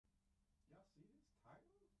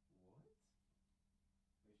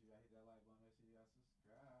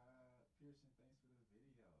Pearson, thanks for the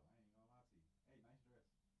video. I ain't gonna lie to you. Hey, nice dress.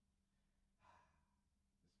 It's crazy.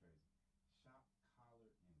 Shock collar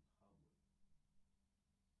in public.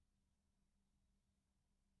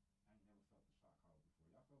 I ain't never felt the shock collar before.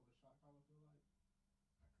 Y'all felt what a shock collar feel like?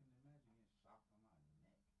 I couldn't imagine getting shocked on my neck.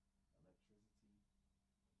 Electricity.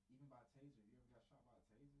 Even by a taser. You ever got shot by a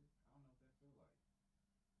taser? I don't know what that feel like.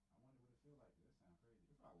 I wonder what it feel like. That sound crazy.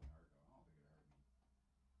 It probably wouldn't hurt though. I don't think it hurt me.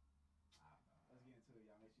 I don't know. Let's get into it,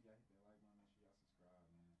 y'all. Make sure y'all hit that like button. Make sure y'all subscribe,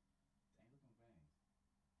 man. Dang, look at them veins.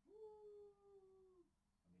 Woo!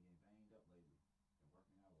 I've been getting veined up lately. Been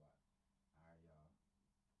working out a lot. Alright, y'all.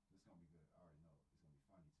 This is gonna be good. I already know. It's gonna be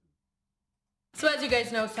funny too. So as you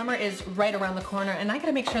guys know, summer is right around the corner, and I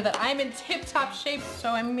gotta make sure that I'm in tip-top shape,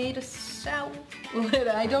 so I made a salad.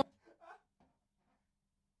 I don't. That's fine.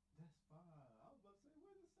 I was about to say, where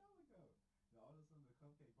did the salad go? No, all of a sudden the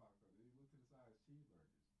cupcake popped up. Then you look to the side, it's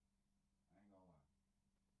cheeseburgers. I ain't gonna lie.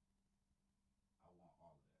 I want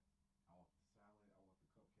all of that. I want the salad, I want the cupcake,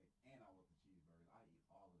 and I want the cheeseburgers. I eat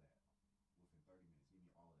all of that within 30 minutes. Give me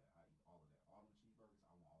all of that. I eat all of that. All them cheeseburgers,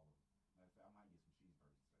 I want all of them. Matter of fact, I might get some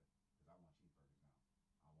cheeseburgers today, because I want cheeseburgers now.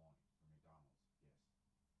 I want it from McDonald's. Yes.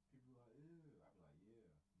 People are like, ew. I be like, yeah.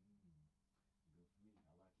 Good for me. I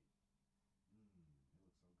like it. It looks so good.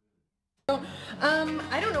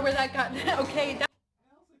 I don't know where that got. Okay. Elsa Kate.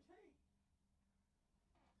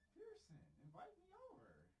 Pearson, invite me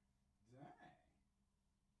over. Dang.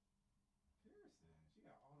 Pearson, she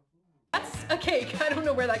got all the food. That's a cake. I don't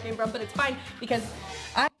know where that came from, but it's fine because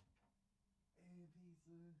I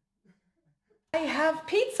have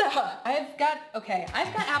pizza. I've got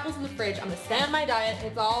apples in the fridge. I'm gonna stay on my diet.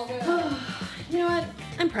 It's all good. You know what?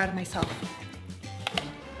 I'm proud of myself.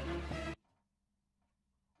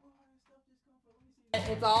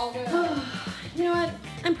 It's all good. You know what?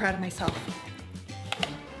 I'm proud of myself. Wait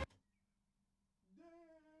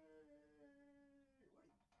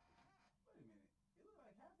a minute. It looked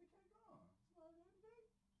like half the cake gone. Y'all wasted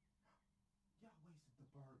the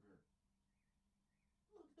burger.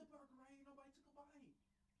 Look at the burger, right? Ain't nobody took a bite.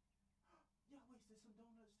 Y'all wasted some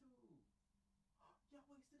donuts too. Y'all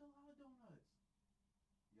wasted a lot of donuts.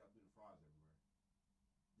 Y'all threw the fries everywhere. That's okay.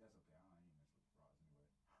 I ain't mess with the fries anyway.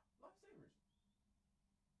 Lifesavers.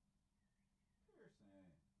 Pearson.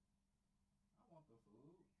 I want the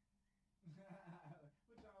food.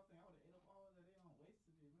 What y'all think? I would have ate up all of that. They don't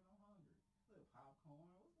wasted it, man. I'm hungry. Little popcorn.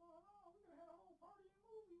 What's going on? We could have had a whole party and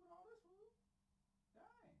movie with all this food.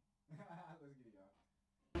 Dang. Let's get it, y'all.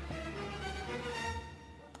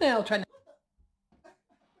 Yeah, I'll try. She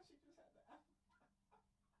just had the apple.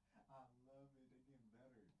 I love it. They're getting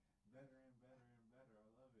better. Better and better and better. I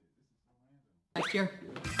love it. This is so random. Next year.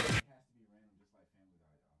 It has to be random just like Family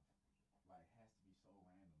Guy, y'all. Like, it has to be so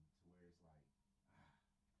random to where it's like,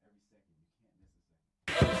 every second, you can't miss a second.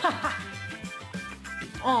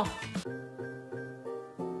 Oh.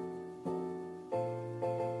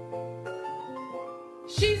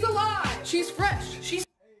 She's alive! She's fresh! She's...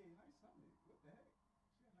 Hey, nice stomach. What the heck?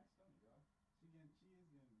 She got a nice stomach, y'all. She is getting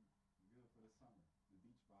good for the summer. The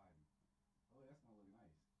beach body. Oh, that's gonna look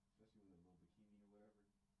nice. Especially with a little bikini or whatever.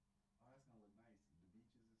 Oh, that's gonna look nice. The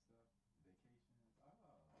beaches and stuff. Vacations.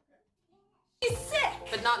 Oh, okay. She's sick!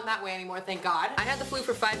 But not in that way anymore, thank God. I had the flu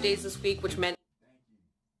for 5 days this week, which meant... Thank you.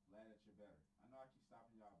 Glad that you're better. I know I keep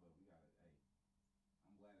stopping y'all, but we gotta, hey,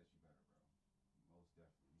 I'm glad that you're better, bro. Most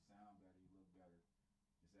definitely. You sound better, you look better.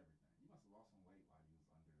 It's everything. You must have lost some weight while you was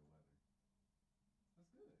under the weather.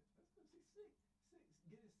 That's good. That's good. See, sick.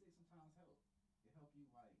 Getting sick sometimes help. It help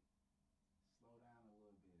you, like, slow down a little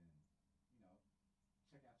bit and, you know,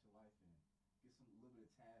 check out your life and get some little bit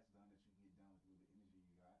of tasks done that you can get done with a little bit of energy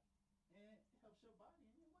you got. And it helps your body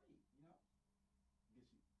and your weight, you know? You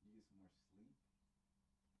get some more sleep,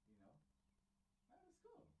 you know? That is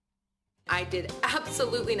cool. I did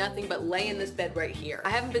absolutely nothing but lay in this bed right here. I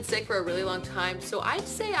haven't been sick for a really long time, so I'd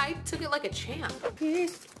say I took it like a champ.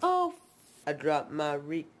 Oh, I dropped my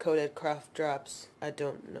recoded cough drops. I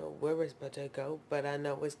don't know where it's about to go, but I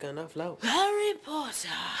know it's gonna flow. Harry Potter,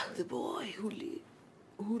 the boy who lived.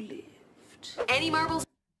 Any marbles? I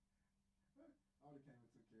would have came and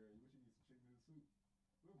took care of you. What you need, some chicken noodle soup?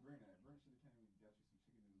 We'll bring that. Brent should have came and got you some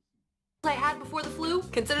chicken noodle soup. I had before the flu,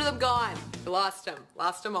 consider them gone. I lost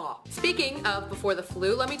them all. Speaking of before the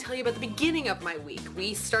flu, let me tell you about the beginning of my week.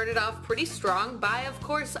 We started off pretty strong by, of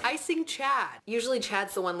course, icing Chad. Usually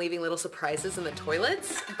Chad's the one leaving little surprises in the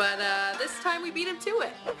toilets, but this time we beat him to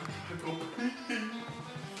it.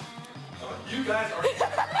 You guys are...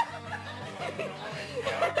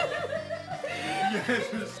 You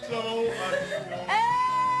guys are so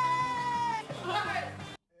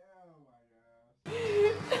Oh my gosh.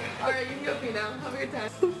 Alright, you can go pee now. Have a good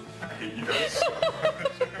time. hate you guys so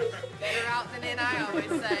much. Better out than in, I always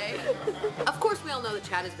say. Of course, we all know that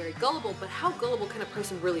Chad is very gullible, but how gullible can a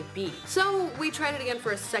person really be? So we tried it again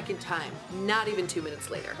for a second time, not even 2 minutes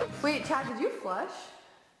later. Wait, Chad, did you flush?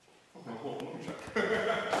 Hold on, let me check.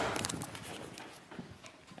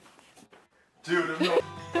 Dude, there's no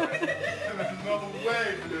there's no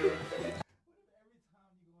way, dude. What if every time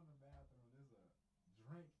you go in the bathroom, there's a drink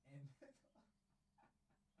in it?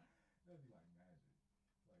 That'd be like magic.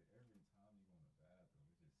 Like every time you go in the bathroom,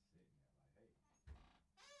 it's just sitting there like, hey.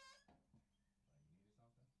 Like you needed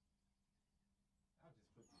something? I'll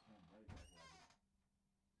just put this thing right back like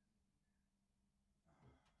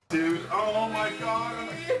Dude, oh my god,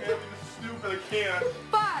 I can't be this stupid, I can't.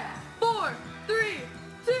 5, 4, 3,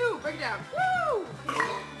 2, break down. Woo!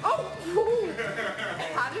 Oh! Woo.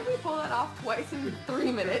 How did we pull that off twice in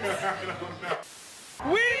 3 minutes? I don't know.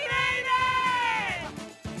 We made it!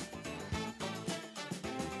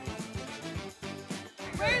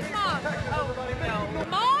 Where's Mom? Oh, no.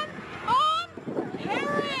 Mom? Mom?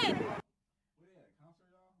 Karen! what are you at, a concert,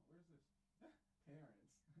 y'all? Where's this? Parents.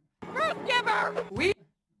 Birth giver! We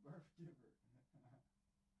Birth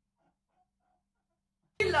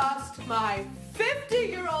giver. lost my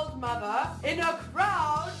 50-year-old mother in a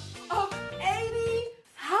crowd of 80,000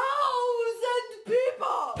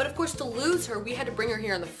 people! But of course, to lose her, we had to bring her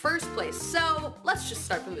here in the first place, so let's just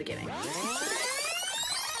start from the beginning.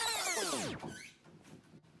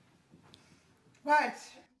 What?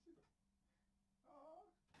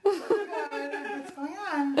 What's going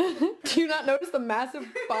on? Do you not notice the massive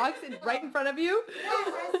box right in front of you? Yes,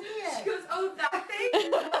 I see She it. goes, oh, that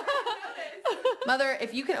thing? Mother,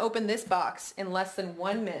 if you can open this box in less than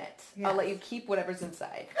 1 minute, I'll let you keep whatever's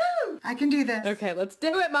inside. I can do this. Okay, let's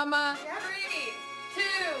do it, Mama. Yeah. 3, 2,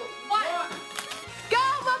 1. Go,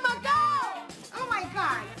 Mama, go! Oh my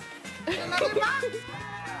god. Another box?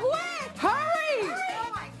 Quick! Hurry! Oh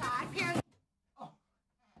my god. Pierce. Oh,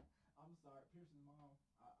 I'm sorry, Pearson's mom. I'm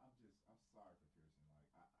sorry for Pearson.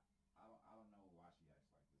 Like, I don't know why she acts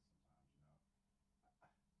like this sometimes. You know,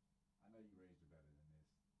 I know you raised her better than this.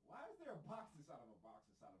 Why is there a box inside of a box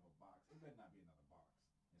inside of a box? It better not be another box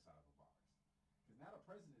inside of a box. Because now the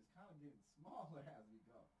present is kind of getting smaller as we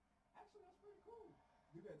go. Actually, that's pretty cool.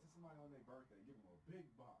 Do that to somebody on their birthday. Give them a big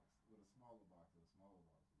box with a smaller box with a smaller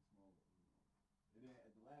box with a smaller box. And then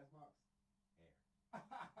at the last box, air.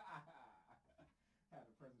 Had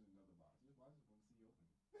the present in another box. I just want to see you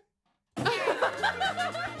open it.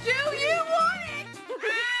 Do you want it?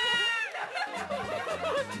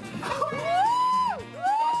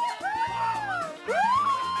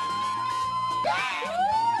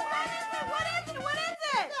 What is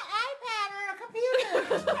it? The iPad or a computer.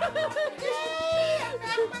 Yay! I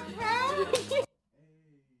found my friend. Hey,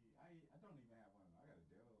 I don't even have one. I got a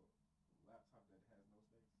Dell laptop that has no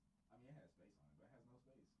space. I mean, it has space on it, but it has no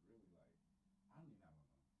space. Really, like, I don't even have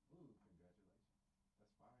one. Ooh, congratulations.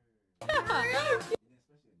 That's fire. And then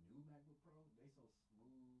especially a new MacBook Pro, they so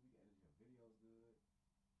smooth. You can edit your videos good.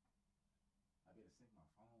 I be able to sync my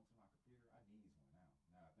phone to my computer. I need one now.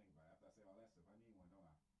 Now I think about it. After I say all that stuff, I need one, don't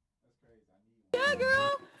I? That's crazy. I need one. Yeah,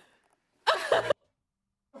 girl.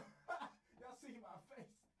 Y'all see my face?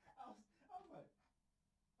 I was like,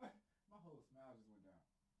 my whole smile just went down.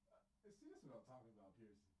 See, this is what I'm talking about,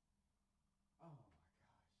 Pearson. Oh my gosh.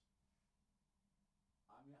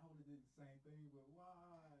 I mean, I would have did the same thing, but why?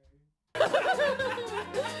 What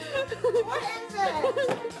is it?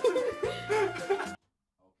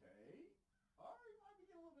 Okay. All right, might be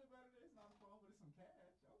getting a little bit better. It's not a phone, but it's some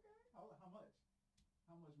cash. Okay. How much?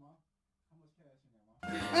 How much, Mom? How much cash in there, Mom?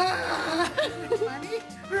 Money?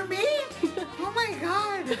 For me? Oh my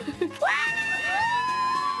god.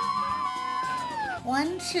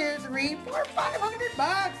 1, 2, 3, 4, 500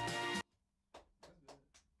 bucks. That's good.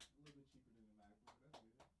 A little bit cheaper than the MacBook. That's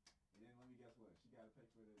good. And then let me guess what? She got to pay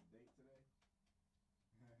for the date today?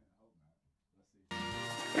 I hope not. Let's see.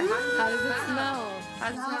 How does it smell? How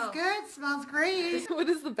does it Smells smell? good. Smells great. What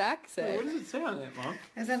does the back say? What does it say on that, Mom?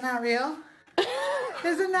 Is it not real?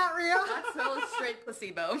 Is it not real? That smells straight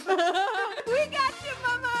placebo. We got you,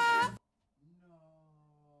 Mama! No. It's not.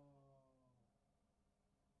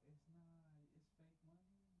 It's fake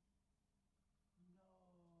money. No.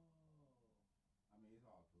 I mean, it's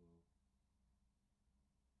all cool.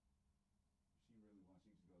 She really wants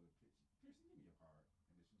you to go to Pearson, give me your card.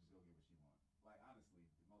 And then she just go get what she wants. Like, honestly,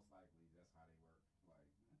 most likely, that's how they work. Like,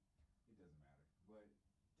 it doesn't matter. But,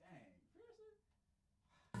 dang, Pearson?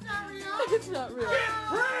 It's not real. It's not real.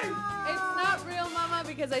 It's not real, Mama,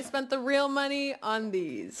 because I spent the real money on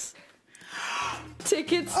these.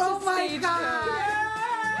 Tickets Oh to my Stagecoach. god.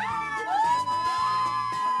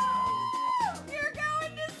 You're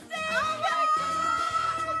going to stage!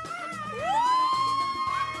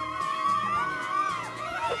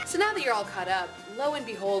 So now that you're all caught up, lo and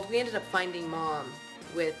behold, we ended up finding Mom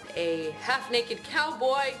with a half-naked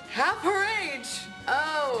cowboy, half her age. Oh.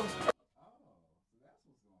 Oh, so that's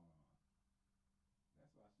what's going on.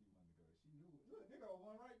 That's why she wanted to go. She knew. Look, there go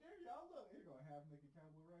one right there, y'all. Look, here go a half-naked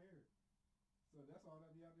cowboy right here. So that's all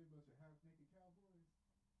that be out there, bunch of half-naked cowboys.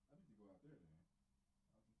 I need to go out there then.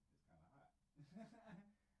 It's kind of hot. I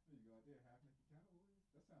need to go out there, half-naked cowboys.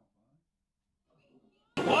 That sounds fun.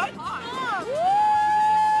 What? Yeah,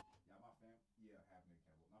 my family. Yeah,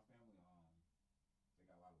 half-naked cowboy. My family, they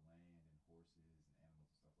got a lot of land and horses and animals and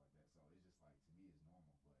stuff like that. So it's just like, to me, it's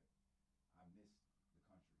normal. But I miss the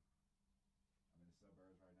country. I'm in the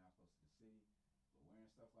suburbs right now, close to the city. But wearing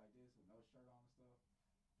stuff like this with no shirt on and stuff,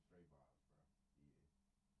 straight vibes, bro. Yeah,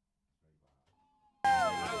 straight vibes.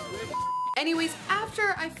 Anyways,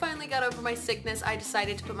 after I finally got over my sickness, I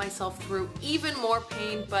decided to put myself through even more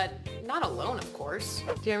pain, but not alone, of course.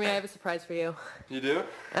 Jeremy, I have a surprise for you. You do?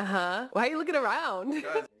 Uh-huh. Why are you looking around? Guys,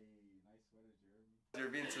 Hey, nice sweater, Jeremy. you're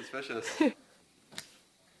being suspicious. The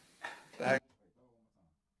Wait, heck? throw it one more time.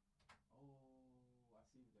 Oh, I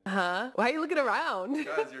see that. Uh-huh. Why are you looking around?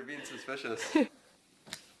 Guys, you're being suspicious.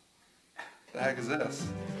 The heck is this?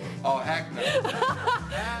 Oh, heck no.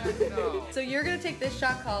 Heck no. So you're gonna take this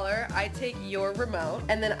shot collar, I take your remote,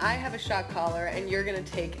 and then I have a shot collar, and you're gonna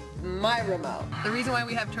take my remote. The reason why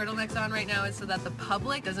we have turtlenecks on right now is so that the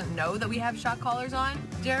public doesn't know that we have shot collars on.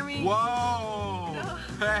 Jeremy? Whoa!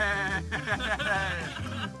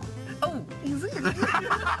 Oh, easy.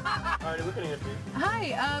 Already looking at you.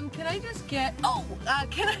 Hi, can I just get,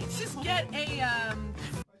 can I just get a, Oh,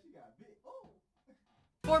 she got big. Oh,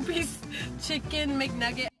 4-piece chicken McNugget? I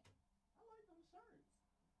like them shirts.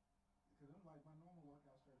 Because I'm like my normal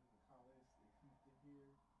workout shirts with the collars, they keep it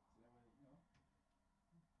here. So that way, you know.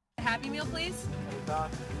 Happy Meal, please?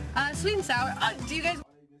 Sauce. Sweet and sour. Do you guys All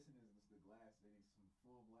they missing is the glass. They need some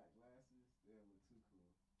full black glasses. They'll look too cool.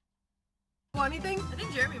 want anything? I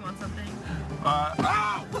think Jeremy wants something.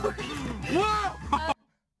 Ow! Whoa!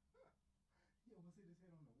 He almost hit his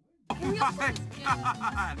head on the window. Can you also just get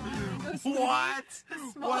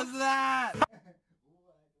What was that? What was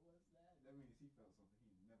that? That means he felt something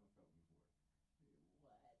he never felt before. What was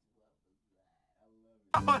that?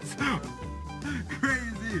 I love it. That's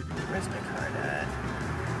crazy. Where's my card at?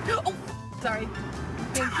 Oh, sorry.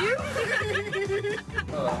 Thank you.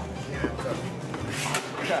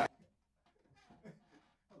 Okay.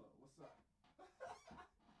 Hello, what's up?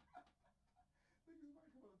 Niggas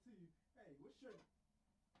might come up to you. Hey, what's your...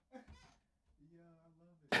 Yeah, I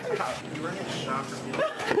love it. You bring a shot for me.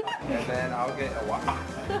 And then I'll get a water. What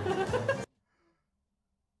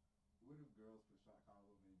if girls put shot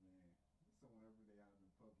collar on their man? So whenever they out in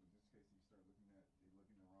public, just in case you start looking at, they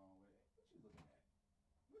looking the wrong way. What you looking at?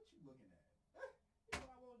 What you looking at? You know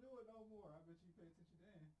I won't do it no more. I bet you pay attention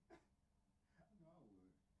then. I know I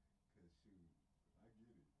would. Cause shoot, I get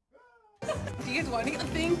it. Do you guys want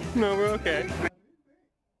anything? No, we're okay. Can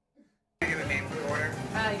you give a name for the order?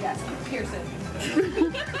 Yes, Pearson.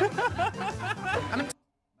 I'm Nice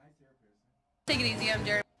hair, Pierson. take it easy. I'm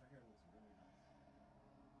Jeremy. Her hair looks really nice.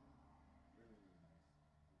 Really,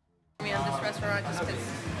 really nice. On this restaurant just because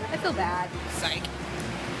I feel bad. Psych.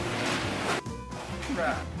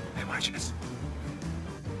 Crap. Hey, watch this.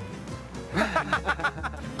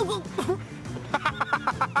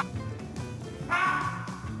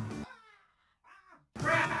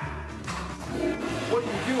 What are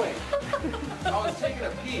you doing? I was taking a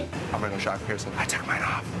pee. I'm gonna go shock Pearson. I took mine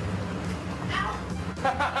off.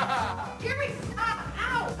 Jeremy, stop!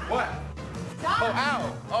 Ow! What? Stop! Oh,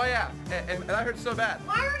 ow. Oh, yeah. And that hurt so bad.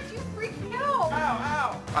 Why aren't you freaking out? Ow,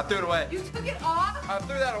 ow. I threw it away. You took it off? I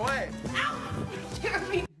threw that away. Ow!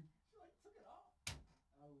 Jeremy, I love her.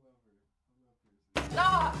 I love Pierson.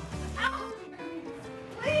 stop! Ow!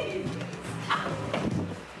 Please! Stop!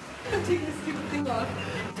 I'm taking this stupid thing off.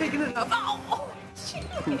 Taking it off. Oh, shit.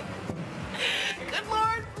 Good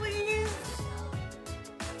Lord, please.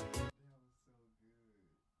 That was so good.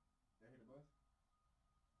 Y'all hear the bus?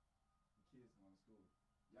 The kids going to school.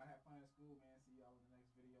 Y'all have fun at school, man. See y'all in the next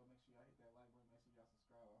video. Make sure y'all hit that like button. Make sure y'all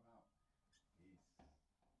subscribe. I'm out.